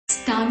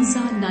Stanza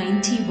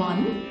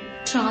 91,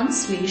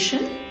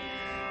 translation.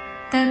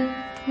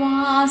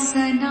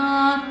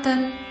 Tattvasana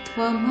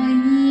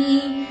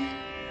tattvamayi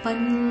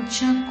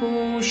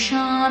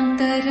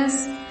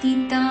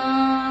panchakoshantarastita.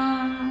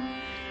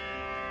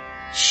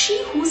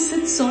 She who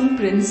sits on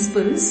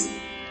principles,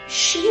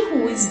 she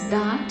who is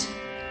that,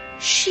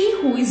 she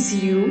who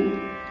is you,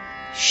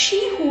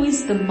 she who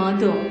is the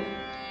mother,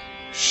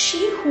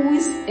 she who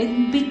is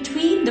in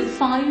between the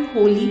five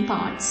holy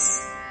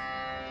parts.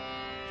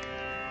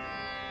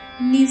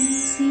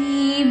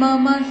 Nisima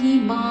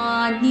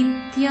mahima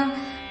nitya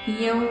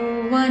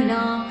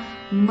yauvana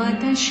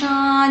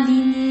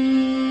madashalini.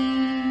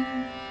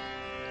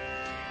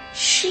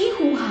 She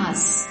who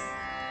has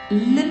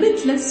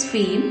limitless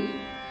fame,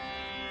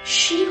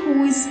 she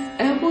who is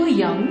ever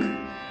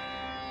young,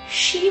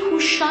 she who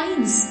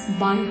shines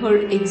by her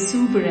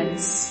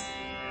exuberance.